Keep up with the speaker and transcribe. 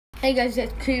Hey guys,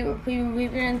 it's Creeper,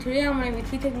 and today I'm going to be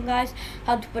teaching you guys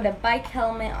how to put a bike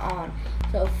helmet on.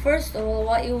 So first of all,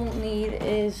 what you will need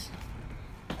is,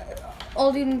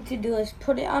 all you need to do is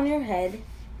put it on your head,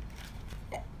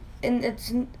 and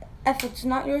if it's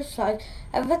not your size,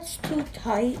 if it's too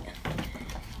tight,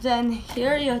 then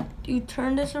here you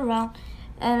turn this around,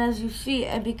 and as you see,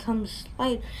 it becomes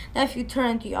light. Now if you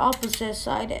turn it the opposite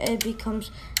side, it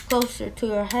becomes closer to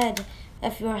your head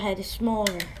if your head is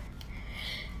smaller.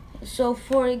 So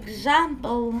for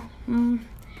example,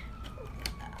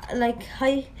 like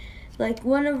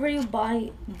whenever you buy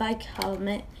bike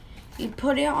helmet, you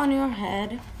put it on your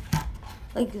head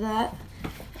like that.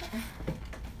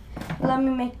 Let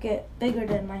me make it bigger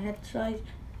than my head size.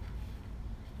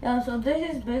 Yeah, so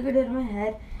this is bigger than my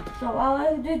head. So all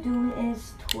I have to do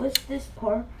is twist this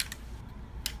part,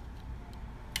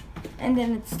 and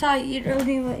then it's tight. You don't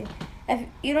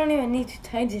even need to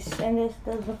tie this, and this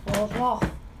doesn't fall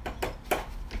off.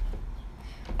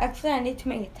 Actually, I need to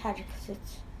make it tighter because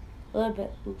it's a little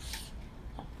bit loose.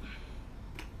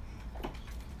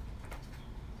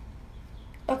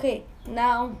 Okay,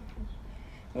 now,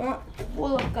 well,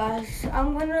 look guys,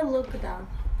 I'm gonna look down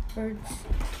first.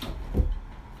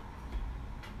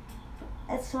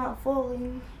 It's not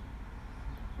falling.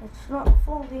 It's not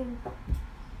falling.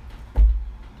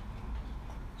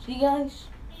 See guys?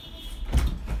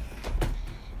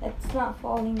 It's not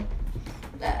falling.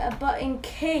 But in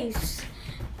case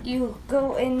you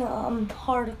go in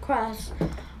hard crash,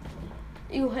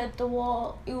 you hit the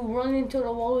wall, you run into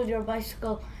the wall with your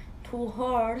bicycle too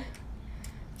hard,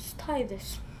 just tie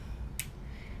this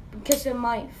because it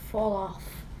might fall off.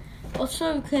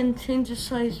 Also, you can change the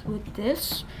size with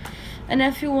this, and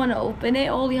if you want to open it,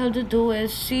 all you have to do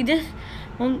is see this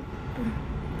one,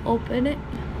 open it,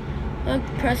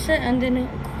 press it, and then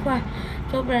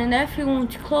it's open. And if you want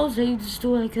to close it, you just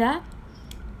do it like that.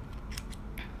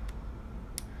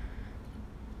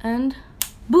 And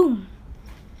boom.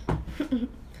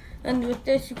 And with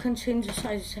this you can change the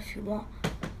sizes if you want.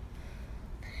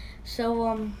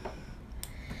 So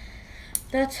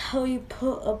that's how you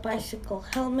put a bicycle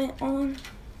helmet on.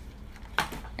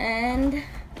 And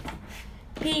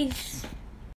peace.